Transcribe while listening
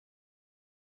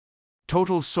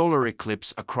Total solar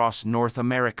eclipse across North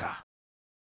America.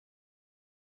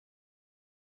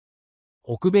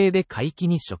 北米で皆既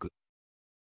日食。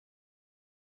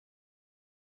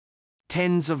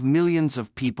Tens of millions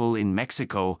of people in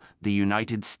Mexico, the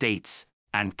United States,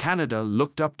 and Canada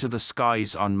looked up to the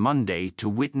skies on Monday to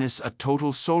witness a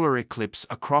total solar eclipse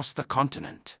across the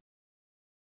continent.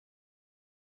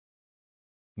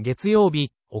 月曜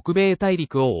日、北米大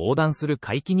陸を横断する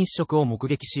皆既日食を目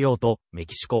撃しようと、メ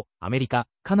キシコ、アメリカ、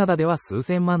カナダでは数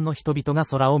千万の人々が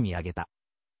空を見上げた。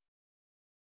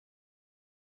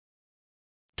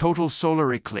Total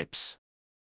solar eclipse.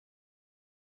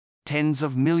 Tens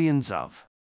of millions of.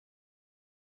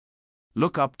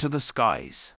 Look up to the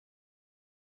skies.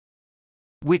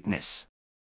 Witness.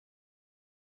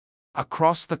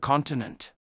 Across the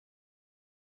continent.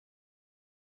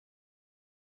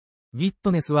 ウィッ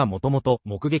トネスはもともと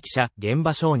目撃者、現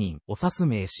場証人を指す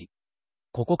名詞。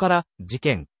ここから事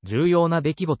件、重要な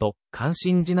出来事、関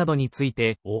心事などについ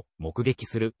てを目撃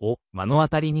するを目の当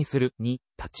たりにするに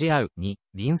立ち会うに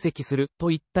臨席する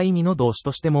といった意味の動詞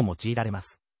としても用いられま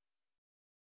す。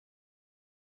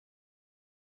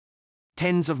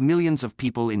Tens of millions of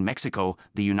people in Mexico,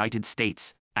 the United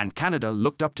States, and Canada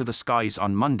looked up to the skies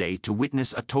on Monday to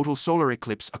witness a total solar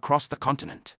eclipse across the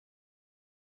continent.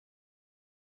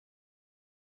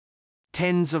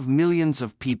 Tens of millions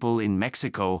of people in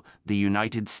Mexico, the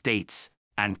United States,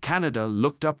 and Canada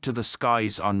looked up to the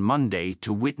skies on Monday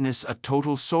to witness a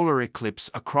total solar eclipse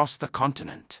across the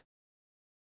continent.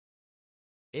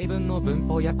 英文の文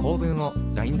法や構文を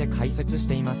LINE で解説し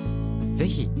ています。ぜ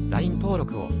ひ LINE 登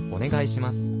録をお願いし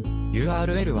ます。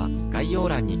URL は概要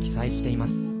欄に記載していま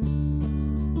す。